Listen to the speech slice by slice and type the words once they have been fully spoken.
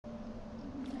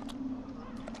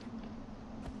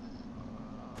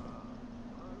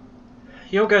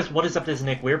Yo guys, what is up? This is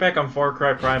Nick. We're back on Far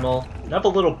Cry Primal. I have a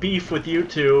little beef with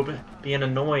YouTube being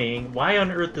annoying. Why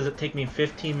on earth does it take me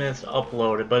 15 minutes to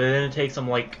upload it, but then it takes them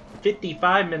like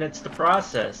 55 minutes to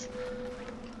process?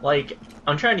 Like,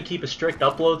 I'm trying to keep a strict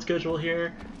upload schedule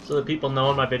here so that people know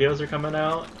when my videos are coming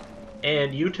out,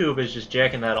 and YouTube is just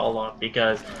jacking that all up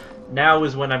because now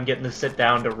is when I'm getting to sit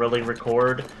down to really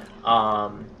record,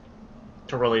 to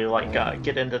really like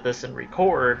get into this and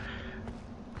record.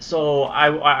 So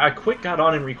I quick got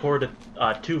on and recorded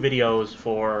 2 videos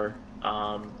for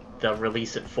the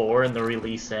release at 4 and the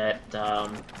release at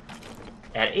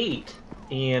 8,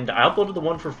 and I uploaded the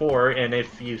one for 4, and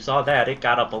if you saw that, it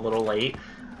got up a little late,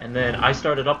 and then I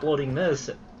started uploading this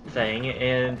thing,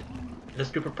 and the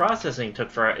stupid processing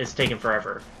is taking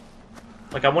forever.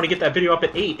 Like, I want to get that video up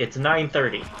at 8. It's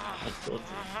 9:30.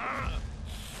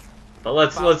 But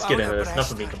let's get into this.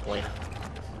 Enough of me complaining.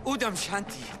 Udam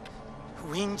Shanti.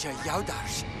 Winja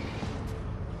Yaudarsh.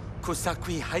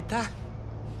 Kusakwi Haita?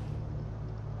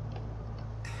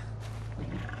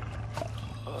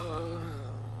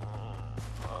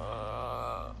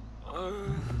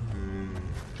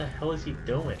 What the hell is he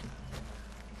doing?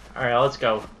 Alright, let's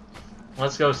go.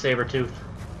 Let's go, Sabretooth.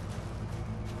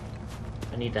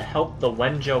 I need to help the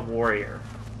Wenja warrior.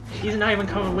 He's not even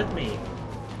coming with me.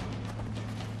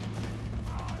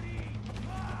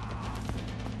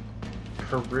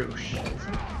 Karush.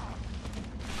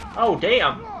 Oh,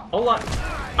 damn! Hold on.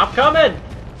 I'm coming!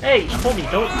 Hey,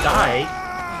 homie, don't die.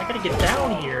 I gotta get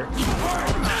down here.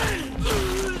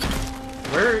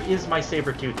 Where is my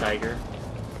saber-tooth tiger?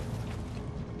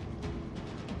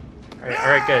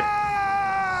 Alright, good.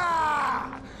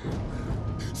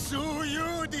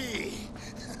 Suyudi!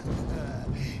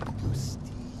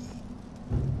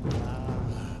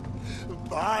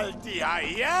 Balti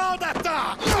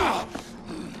Ayaldata!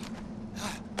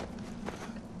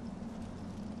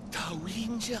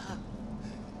 Tawinja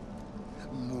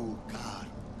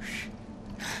Mukarush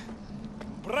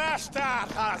Brashtar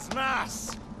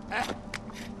Hazmas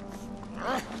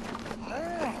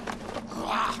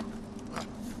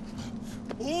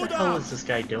What the hell is this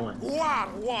guy doing?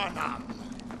 Warwanam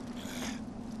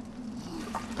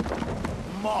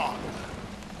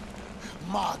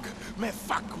Mag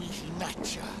Mefakwi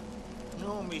Hinacha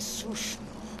No Misushnu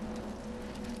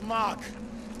Mag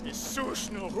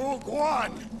Misushnu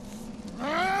Hugwan.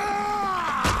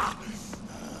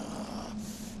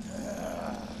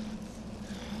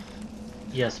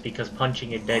 Yes, because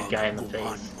punching a dead guy in the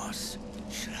face.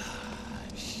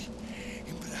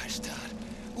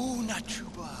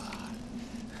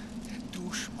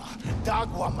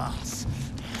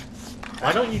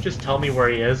 Why don't you just tell me where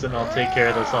he is and I'll take care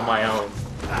of this on my own?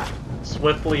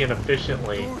 Swiftly and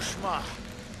efficiently.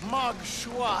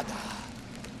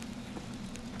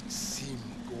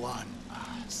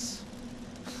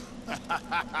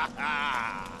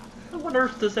 How on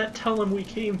earth does that tell him we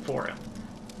came for him?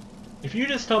 If you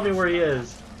just tell me where he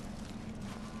is,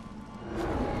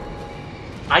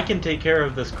 I can take care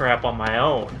of this crap on my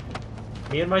own.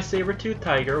 Me and my saber-tooth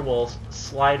tiger will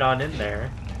slide on in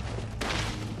there.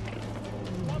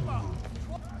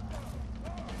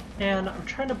 And I'm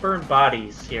trying to burn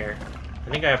bodies here. I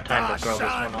think I have time to throw this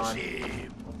one on.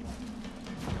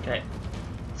 Okay.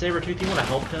 Saber-tooth, you want to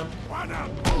help him?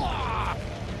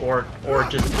 Or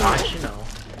just watch, you know.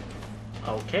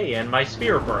 Okay, and my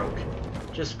spear broke.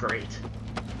 Just great.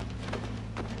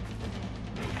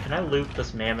 Can I loot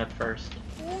this mammoth first?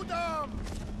 Come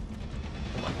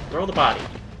on, throw the body.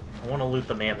 I want to loot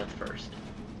the mammoth first.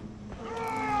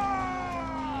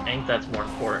 I think that's more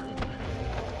important.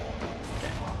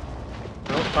 Okay.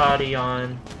 Throw the body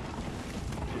on.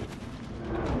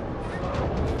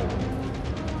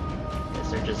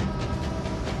 Guess they're just...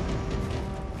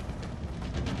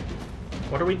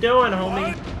 What are we doing,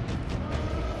 homie?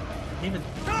 Even...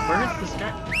 Where is this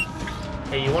guy?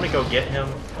 Hey, you want to go get him?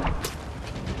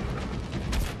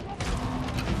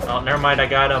 Oh, never mind, I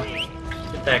got him.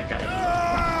 Get that guy.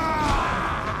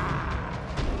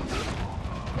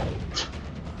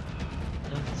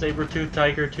 Saber-tooth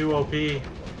tiger 2 OP.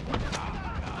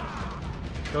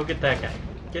 Go get that guy.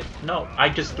 No, I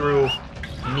just threw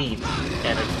meat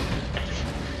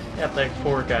at that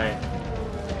poor guy.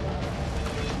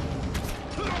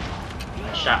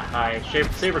 I shot high.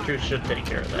 Saber-tooth should take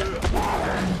care of that.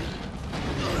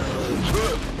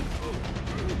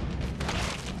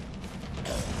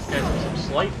 Guys, some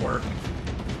slight work.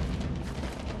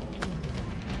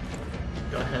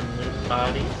 Go ahead and loot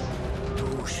bodies.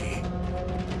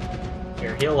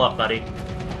 Here, heal up, buddy.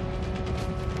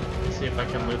 Let's see if I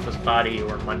can loot this body you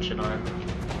were munching on.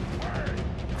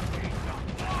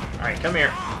 Alright, come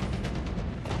here.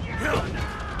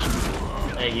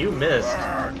 Hey, you missed.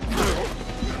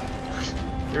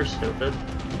 You're stupid.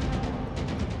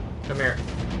 Come here.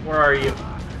 Where are you?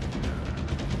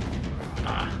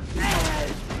 Ah.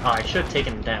 Oh, I should have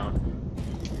taken him down.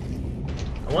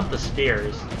 I want the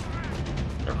spears.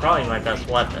 They're probably my best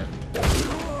weapon.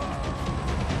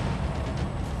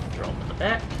 Throw them in the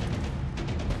back.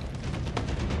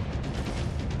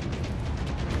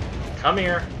 Come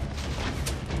here.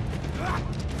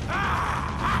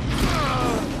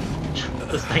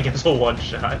 This thing is a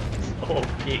one-shot. It's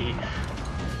OP.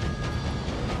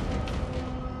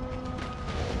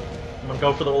 I'm gonna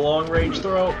go for the long-range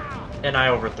throw, and I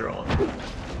overthrow him.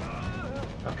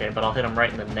 Okay, but I'll hit him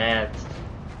right in the nads.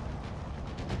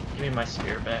 Give me my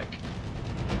spear back.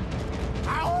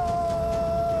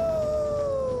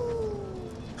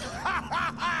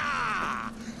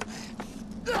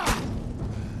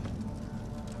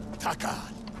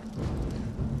 Takan.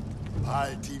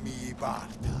 Altimi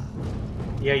Barta.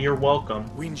 Yeah, you're welcome.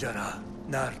 Winjara,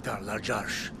 Nartar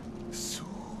Lajarsh. Su.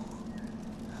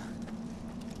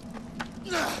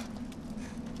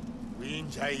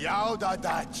 Winjayauda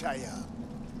Dachaya.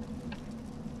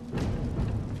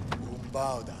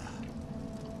 Umbauda.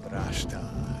 Brashtar.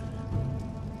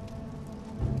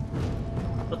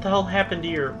 What the hell happened to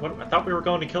your... What, I thought we were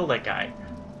going to kill that guy.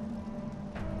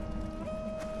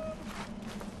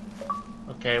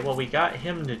 Okay, well we got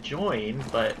him to join,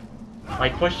 but my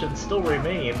question still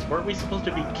remains, weren't we supposed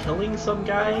to be killing some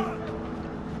guy?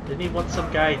 Didn't he want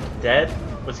some guy dead?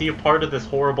 Was he a part of this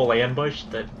horrible ambush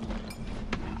that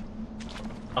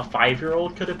a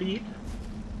 5-year-old could have beat?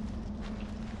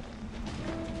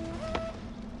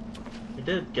 We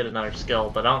did get another skill,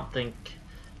 but I don't think...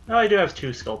 No, I do have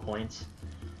 2 skill points.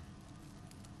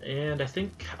 And I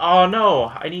think... Oh no!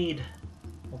 I need...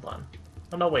 Hold on.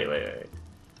 Oh no, wait.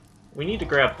 We need to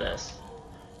grab this.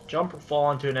 Jump or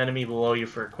fall into an enemy below you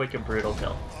for a quick and brutal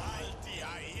kill.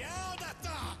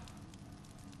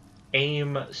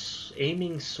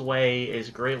 Aiming sway is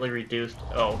greatly reduced.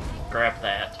 Oh, grab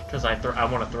that, because I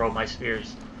want to throw my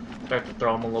spears. Start to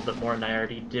throw them a little bit more than I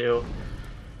already do.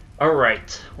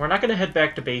 Alright, we're not going to head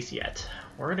back to base yet.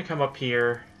 We're going to come up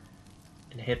here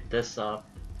and hit this up.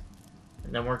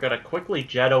 And then we're going to quickly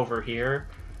jet over here.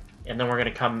 And then we're going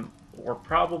to come... I'll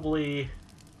probably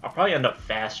end up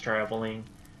fast traveling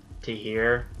to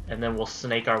here. And then we'll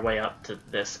snake our way up to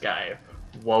this guy.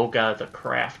 Woga the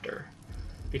Crafter.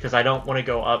 Because I don't want to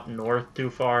go up north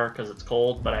too far because it's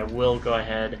cold. But I will go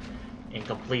ahead and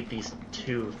complete these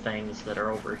 2 things that are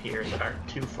over here that aren't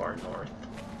too far north.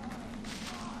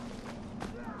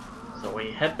 So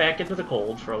we head back into the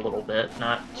cold for a little bit,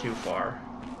 not too far.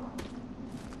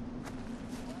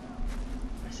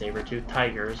 My saber-toothed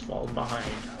tiger is falling behind.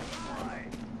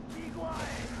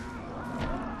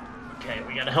 Okay,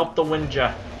 we gotta help the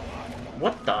Winja.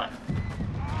 What the?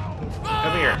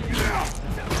 Come here.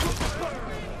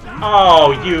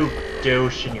 Oh, you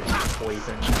douche and your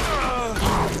poison.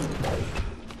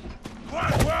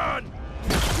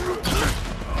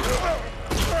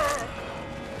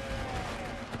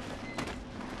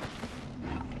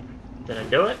 Did I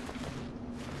do it?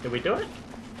 Did we do it?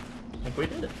 I think we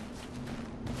did it.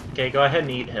 Okay, go ahead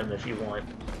and eat him if you want.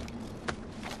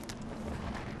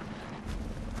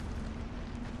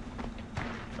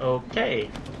 Okay,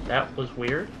 that was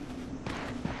weird.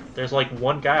 There's like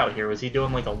one guy out here. Was he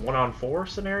doing like a 1-on-4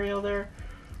 scenario there?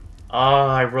 Oh,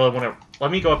 I really want to...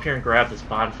 Let me go up here and grab this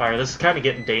bonfire. This is kind of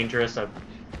getting dangerous. I'm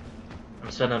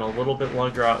spending a little bit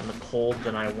longer out in the cold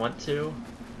than I want to.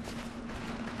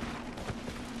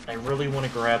 I really want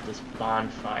to grab this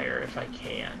bonfire if I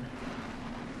can.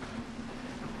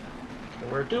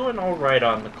 Okay, we're doing alright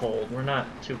on the cold. We're not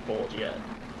too cold yet.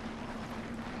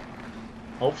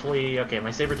 Hopefully... Okay, my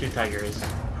saber-toothed tiger is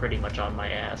pretty much on my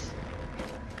ass.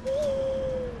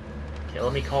 Okay,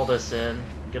 let me call this in.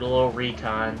 Get a little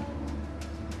recon.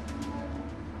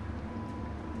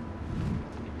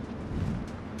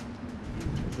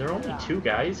 Is there only 2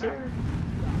 guys here?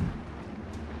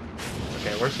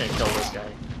 Okay, we're just gonna kill this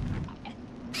guy.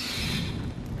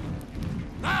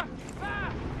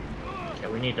 Okay,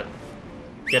 we need to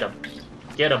get him.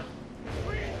 Get him.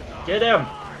 Get him!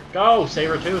 Go,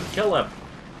 Sabertooth, kill him.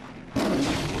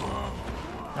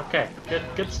 Okay,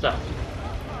 good stuff.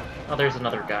 Oh, there's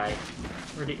another guy.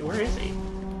 Where is he?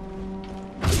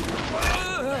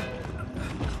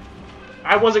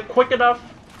 I wasn't quick enough.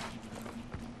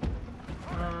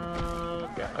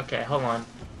 Okay, hold on.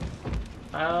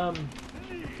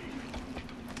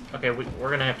 Okay, we're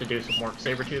gonna have to do some work.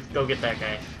 Sabertooth, go get that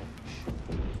guy.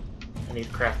 I need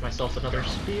to craft myself another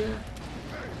spear.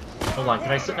 Hold on,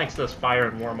 can I sit next to this fire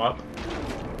and warm up?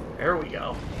 There we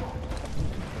go.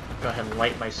 Go ahead and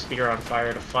light my spear on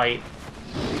fire to fight.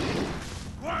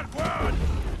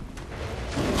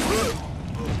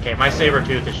 Okay, my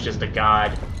Sabertooth is just a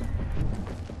god.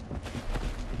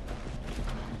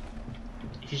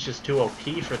 He's just too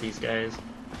OP for these guys.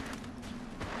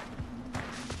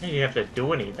 I didn't have to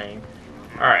do anything.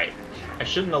 Alright. I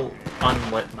shouldn't have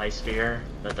unlit my spear,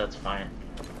 but that's fine.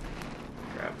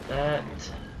 Grab that.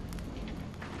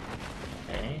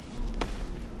 Okay.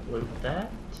 Loot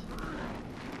that.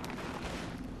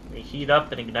 Let me heat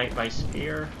up and ignite my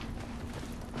spear.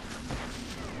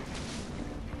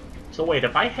 So wait,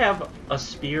 if I have a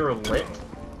spear lit...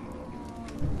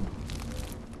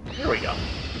 Here we go.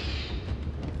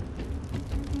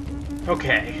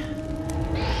 Okay.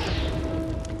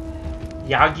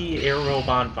 Yagi Arrow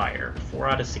Bonfire. 4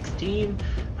 out of 16.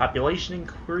 Population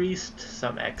increased.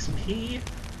 Some XP.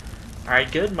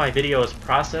 Alright, good. My video is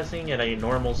processing at a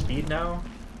normal speed now.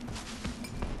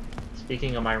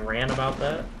 Speaking of my rant about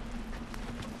that.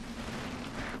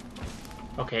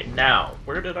 Okay, now,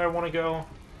 where did I want to go?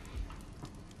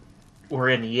 We're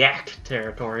in Yak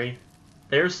territory.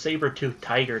 There's Saber-Tooth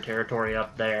Tiger territory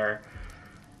up there.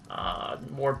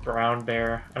 More brown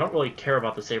bear. I don't really care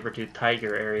about the Saber-Tooth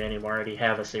Tiger area anymore. I already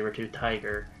have a Saber-Tooth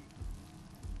Tiger.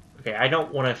 Okay, I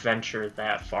don't want to venture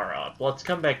that far up. Let's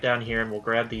come back down here and we'll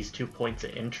grab these 2 points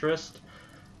of interest.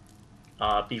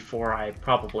 Before I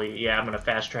probably... Yeah, I'm going to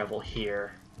fast travel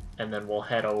here. And then we'll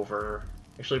head over...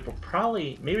 Actually, we'll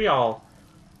probably... Maybe I'll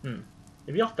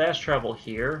fast travel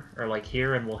here, or like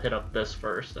here, and we'll hit up this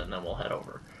first, and then we'll head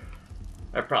over.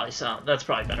 That's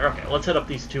probably better. Okay, let's hit up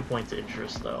these 2 points of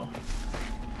interest, though.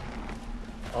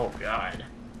 Oh, God.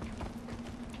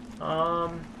 I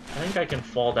think I can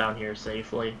fall down here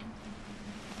safely.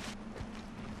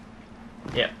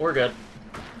 Yeah, we're good.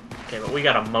 Okay, but we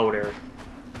got a motor.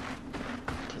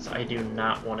 Because I do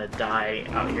not want to die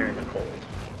out here in the cold.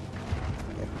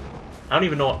 I don't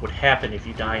even know what would happen if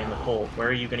you die in the cold. Where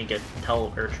are you going to get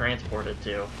transported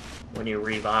to when you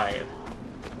revive?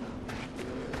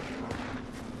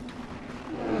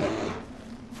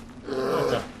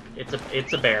 Oh,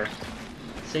 it's a bear.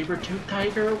 Saber-Tooth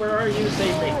Tiger, where are you?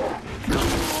 Save me.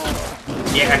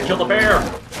 Yeah, kill the bear!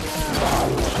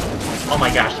 Oh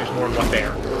my gosh, there's more than one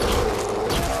bear.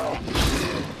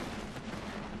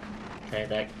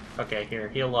 Okay, here,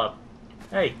 heal up.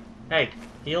 Hey,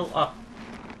 heal up.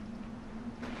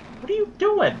 What are you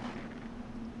doing?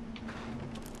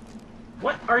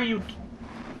 What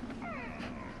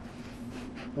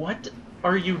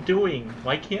are you doing?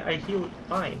 Why can't I heal?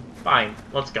 Fine,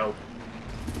 let's go.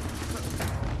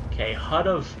 Okay, Hut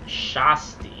of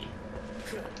Shasti.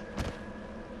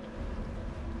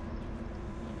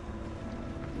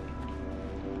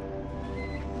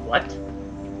 What?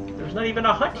 There's not even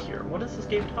a hut here. What is this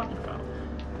game talking about?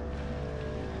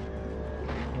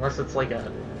 Unless it's like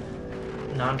a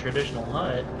non-traditional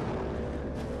hut.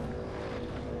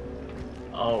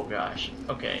 Oh gosh.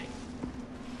 Okay,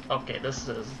 this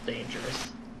is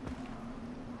dangerous.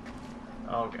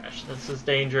 Oh gosh, this is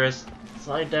dangerous.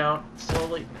 Slide down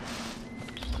slowly.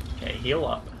 Okay, heal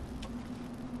up.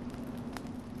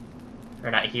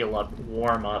 Or not heal up,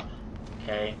 warm up.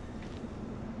 Okay.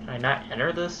 Can I not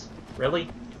enter this? Really?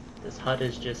 This hut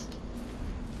is just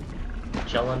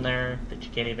chilling there that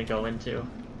you can't even go into.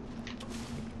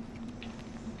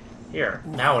 Here,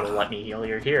 now it'll let me heal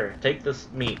you. Here, take this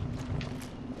meat.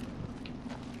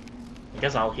 I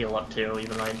guess I'll heal up too,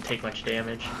 even though I didn't take much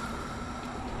damage.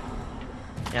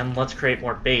 And let's create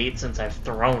more bait, since I've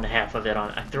thrown half of it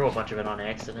on... I threw a bunch of it on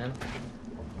accident.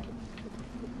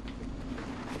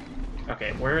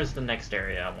 Okay, where is the next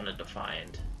area I wanted to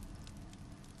find?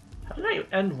 How did I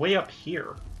end way up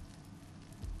here?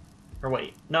 Or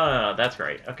wait, no, that's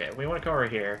right. Okay, we want to come over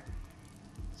here.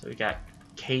 So we got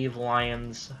cave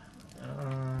lions.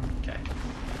 Okay.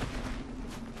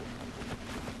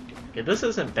 Okay, this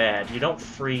isn't bad. You don't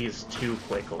freeze too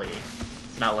quickly.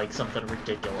 It's not like something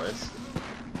ridiculous.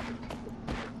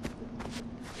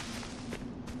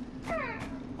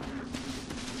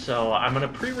 So I'm going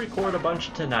to pre-record a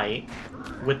bunch tonight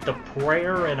with the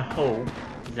prayer and hope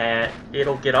that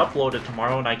it'll get uploaded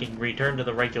tomorrow and I can return to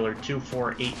the regular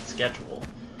 2-4-8 schedule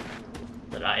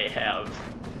that I have.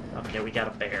 Okay, we got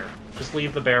a bear. Just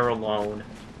leave the bear alone.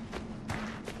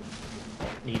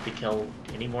 Don't need to kill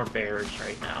any more bears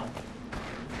right now.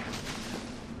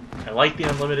 I like the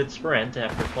unlimited sprint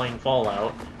after playing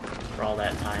Fallout for all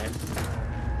that time.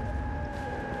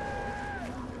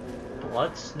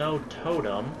 Blood Snow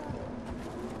Totem.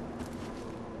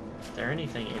 Is there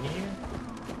anything in here?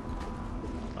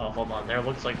 Oh, hold on. There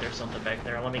looks like there's something back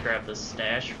there. Let me grab this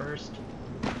stash first.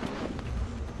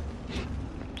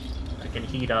 I can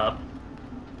heat up.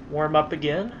 warm up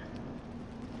again.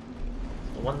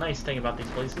 The one nice thing about these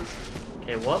places.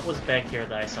 Okay, what was back here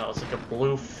that I saw? It was like a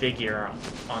blue figure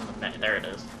on the map. There it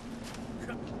is.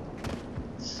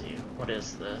 Let's see, what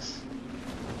is this?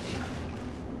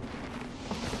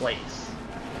 Place.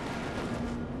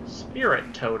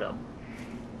 Spirit totem.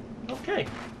 Okay.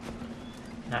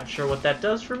 Not sure what that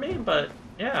does for me, but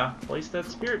yeah, place that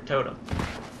spirit totem.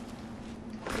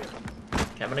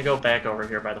 Okay, I'm gonna go back over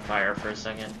here by the fire for a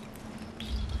second.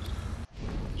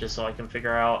 Just so I can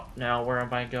figure out now where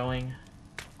am I going.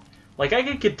 Like, I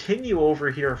could continue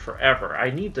over here forever. I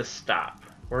need to stop.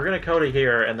 We're gonna go to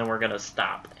here, and then we're gonna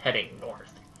stop heading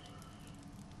north.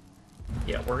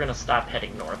 Yeah, we're gonna stop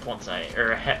heading north once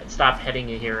stop heading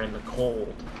here in the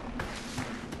cold.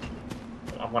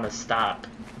 I want to stop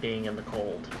being in the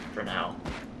cold for now.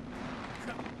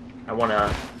 I want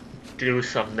to do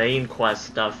some main quest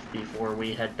stuff before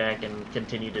we head back and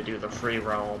continue to do the free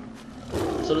roam.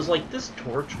 So does, like, this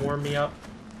torch warm me up?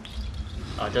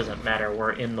 It doesn't matter,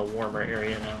 we're in the warmer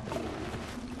area now.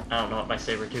 I don't know what my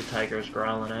saber-tooth tiger is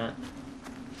growling at.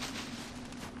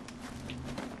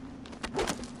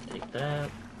 Take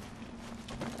that.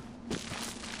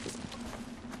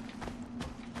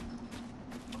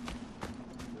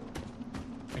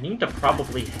 I need to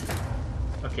probably...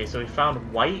 Okay, so we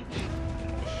found White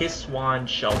Hiswan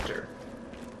Shelter.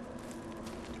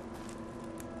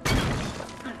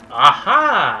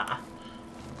 Aha!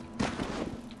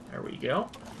 There we go.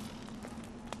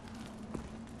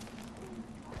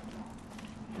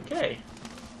 Okay.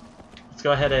 Let's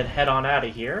go ahead and head on out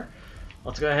of here.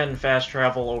 Let's go ahead and fast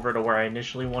travel over to where I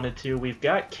initially wanted to. We've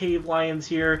got cave lions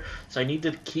here, so I need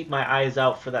to keep my eyes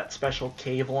out for that special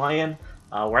cave lion.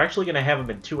 We're actually going to have them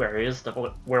in two areas,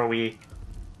 where we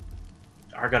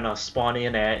are going to spawn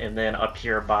in at, and then up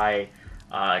here by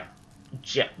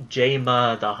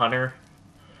Jaima the Hunter.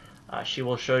 She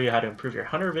will show you how to improve your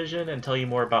hunter vision and tell you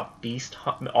more about beast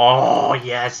hunt. Oh,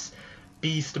 yes!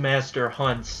 Beastmaster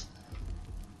hunts.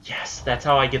 Yes, that's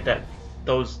how I get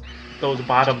those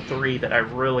bottom three that I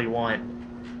really want.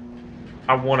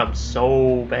 I want them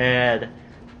so bad.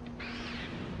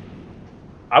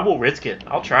 I will risk it.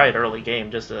 I'll try it early game,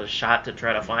 just a shot to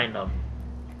try to find them.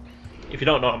 If you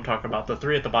don't know what I'm talking about, the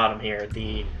three at the bottom here,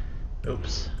 the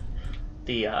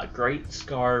Great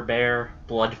Scar Bear,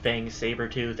 Bloodfang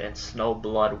Sabertooth, and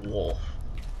Snowblood Wolf.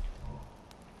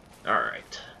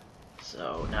 Alright,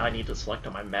 so now I need to select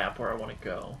on my map where I want to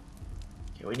go.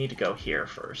 Okay, we need to go here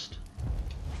first.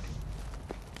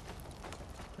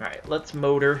 Alright, let's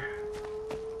motor.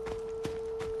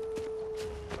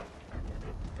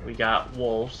 We got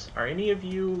wolves. Are any of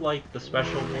you like the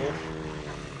special wolf?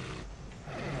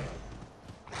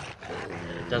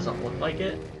 It doesn't look like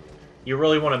it. You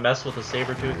really want to mess with a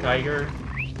saber-tooth tiger?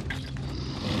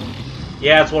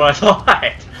 Yeah, that's what I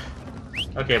thought!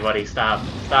 Okay, buddy, stop.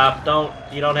 Stop.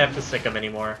 You don't have to sick him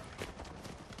anymore.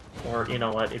 Or, you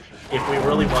know what, if we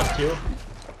really want to,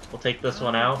 we'll take this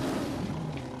one out.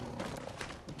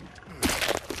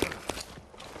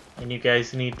 And you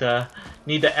guys need to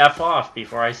F off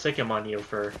before I sick him on you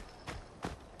for...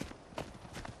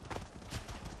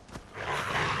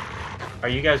 Are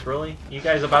you guys really? You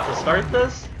guys about to start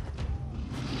this?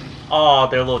 Oh,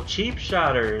 they're little cheap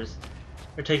shotters.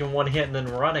 They're taking one hit and then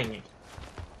running.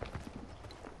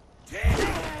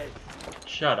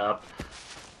 Shut up.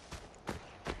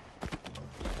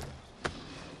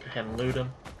 Go ahead and loot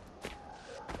him.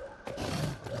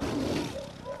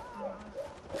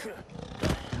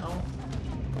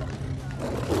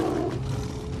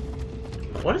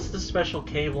 What is the special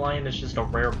cave lion? It's just a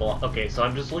rare black... Okay, so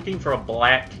I'm just looking for a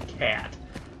black cat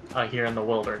here in the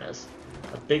wilderness.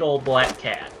 A big old black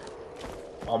cat.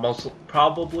 Almost,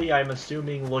 probably, I'm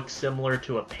assuming, looks similar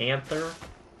to a panther.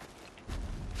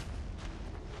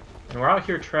 And we're out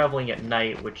here traveling at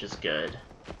night, which is good.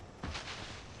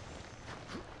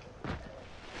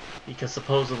 Because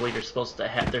supposedly there's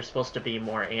supposed to be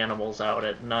more animals out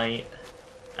at night.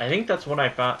 I think that's when I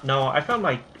found... No, I found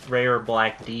my rare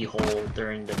black D-hole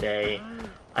during the day.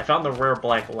 I found the rare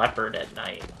black leopard at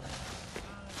night.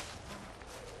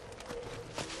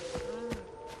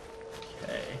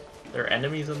 Okay. There are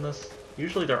enemies in this?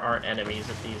 Usually there aren't enemies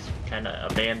at these kind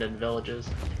of abandoned villages.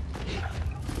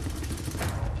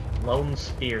 Lone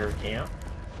Spear Camp.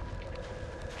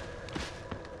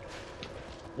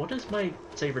 What is my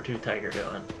saber-tooth tiger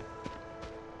doing?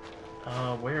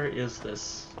 Where is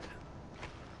this?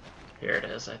 Here it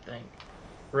is, I think.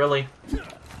 Really? I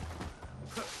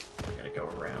gotta go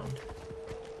around.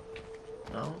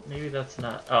 No, maybe that's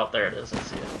not... Oh, there it is, I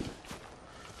see it.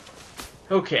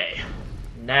 Okay.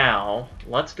 Now,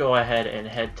 let's go ahead and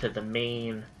head to the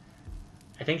main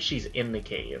I think she's in the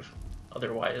cave.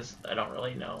 Otherwise, I don't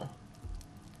really know.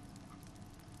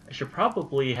 I should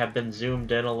probably have been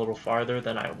zoomed in a little farther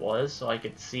than I was so I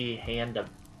could see Hand of...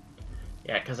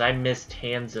 Yeah, because I missed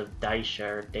Hands of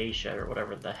Daisha, or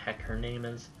whatever the heck her name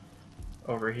is,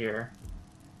 over here.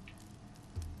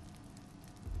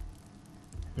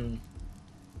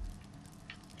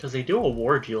 Because they do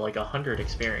award you like 100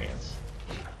 experience.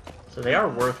 So they are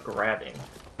worth grabbing.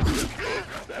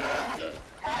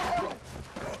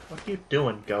 What are you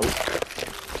doing, goat?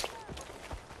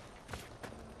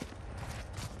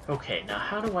 Okay, now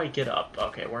how do I get up?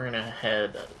 Okay, we're gonna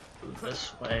head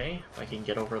this way. If I can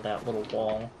get over that little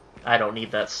wall. I don't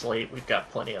need that slate, we've got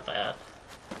plenty of that.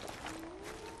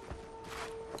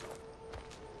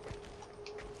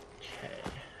 Okay,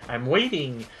 I'm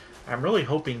waiting. I'm really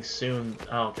hoping soon.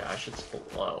 Oh gosh, it's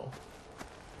below.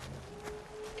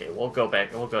 Okay, we'll go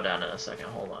back. We'll go down in a second.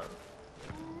 Hold on.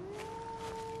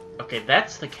 Okay,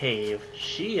 that's the cave.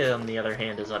 She, on the other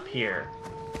hand, is up here.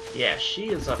 Yeah, she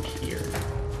is up here.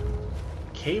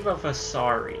 Cave of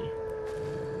Asari.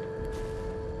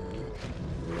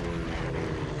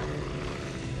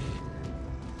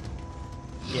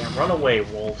 Yeah, run away,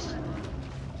 wolves.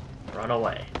 Run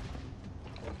away.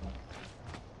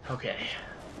 Okay.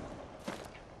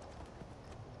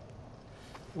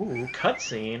 Ooh,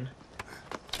 cutscene.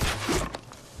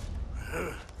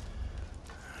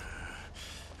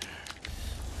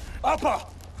 Appa!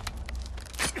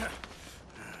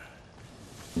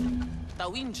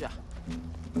 Tawinja.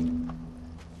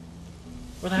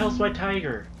 Where the hell's my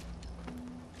tiger?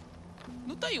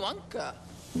 Nutayuanka.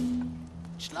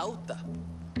 Schlauta.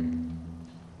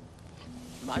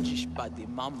 Magisch padi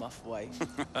mama fway.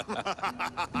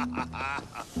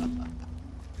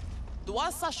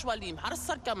 Duasa shwalim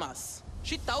harsar kamas.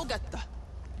 Shitaugata.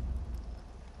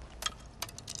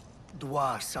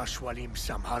 Dwa sashwalim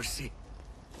samharsi.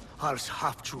 Hars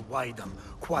hafchu waidam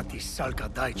kwati salka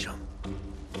daicham.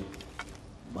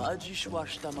 Magisch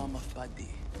washta mama padi.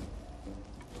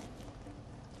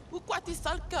 Ukwati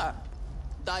salka.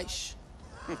 Daish.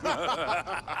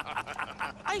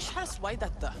 Aish hars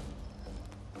waidata.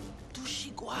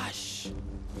 Tushi gwash.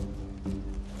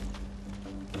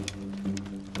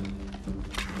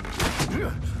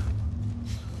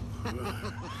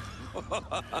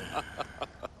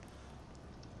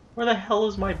 Where the hell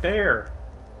is my bear?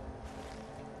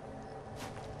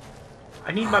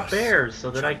 I need my bears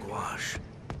so that I...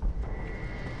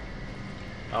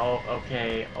 Oh,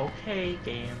 okay. Okay,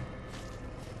 game.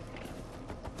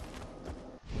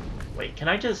 Wait, can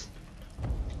I just...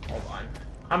 Hold on.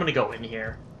 I'm gonna go in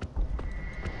here.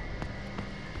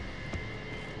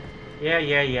 Yeah,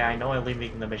 I know I'm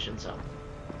leaving the missions up.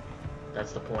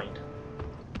 That's the point.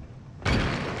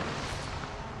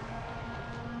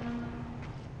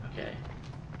 Okay.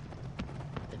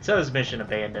 It says mission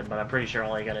abandoned, but I'm pretty sure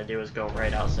all I gotta do is go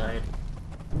right outside.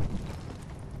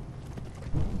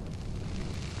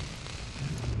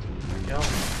 There we go.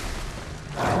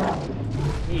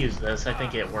 Let me use this, I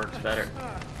think it works better.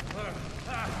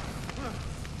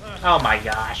 Oh my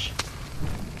gosh.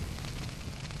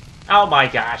 Oh my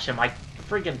gosh, and my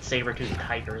freaking saber-toothed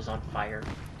tiger is on fire.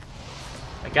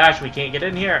 My gosh, we can't get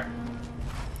in here.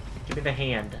 Give me the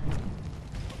hand.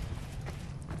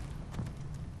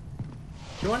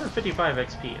 255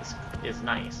 XP is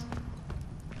nice.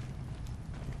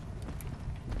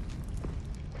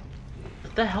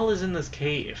 What the hell is in this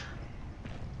cave?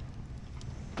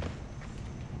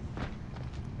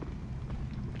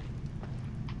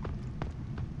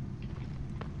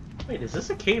 Wait, is this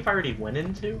a cave I already went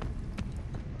into?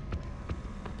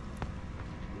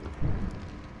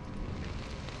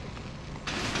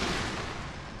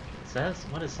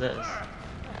 What is this?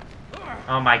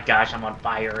 Oh my gosh, I'm on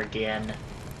fire again.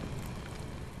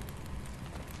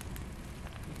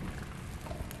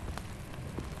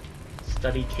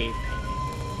 Study cave painting.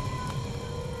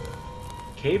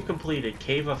 Cave completed,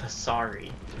 Cave of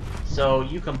Asari. So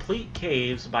you complete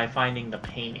caves by finding the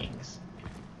paintings.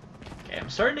 Okay, I'm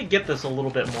starting to get this a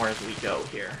little bit more as we go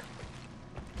here.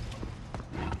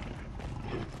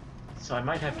 So I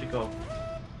might have to go...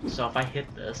 So if I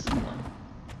hit this...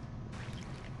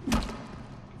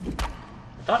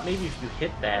 I thought maybe if you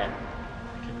hit that,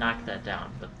 I could knock that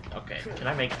down, but okay. Can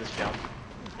I make this jump?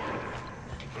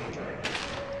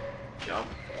 Jump.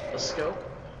 The scope.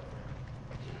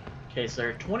 Okay, so there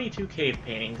are 22 cave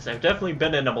paintings. I've definitely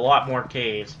been in a lot more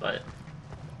caves, but...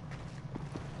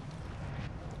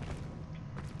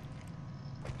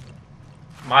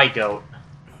 My goat.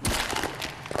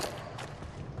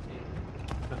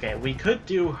 Okay, we could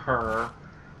do her...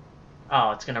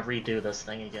 Oh, it's gonna redo this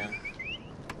thing again.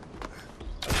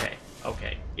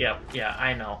 Okay. Yep, yeah,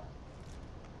 I know.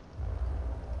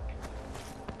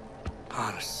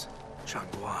 Ars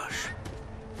Changwash.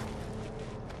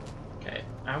 Okay,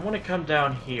 I want to come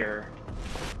down here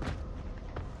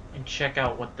and check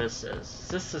out what this is. Is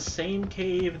this the same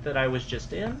cave that I was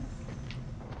just in?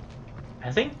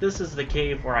 I think this is the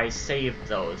cave where I saved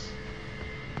those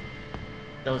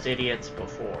idiots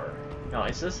before. No,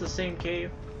 is this the same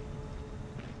cave?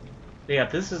 Yeah,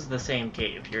 this is the same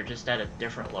cave. You're just at a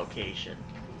different location.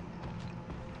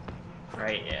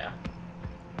 Right, yeah.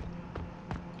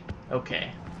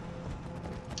 Okay.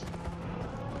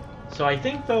 So I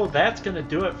think, though, that's going to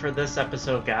do it for this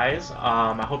episode, guys.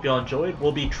 I hope y'all enjoyed.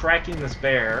 We'll be tracking this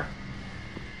bear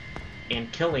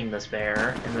and killing this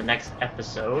bear in the next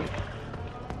episode.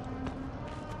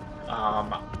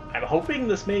 I'm hoping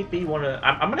this may be one of...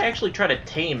 I'm going to actually try to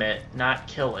tame it, not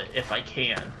kill it, if I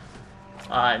can.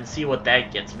 And see what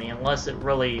that gets me, unless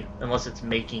it's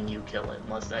making you kill it,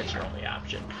 unless that's your only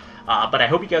option. But I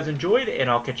hope you guys enjoyed, and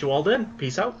I'll catch you all then.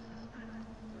 Peace out.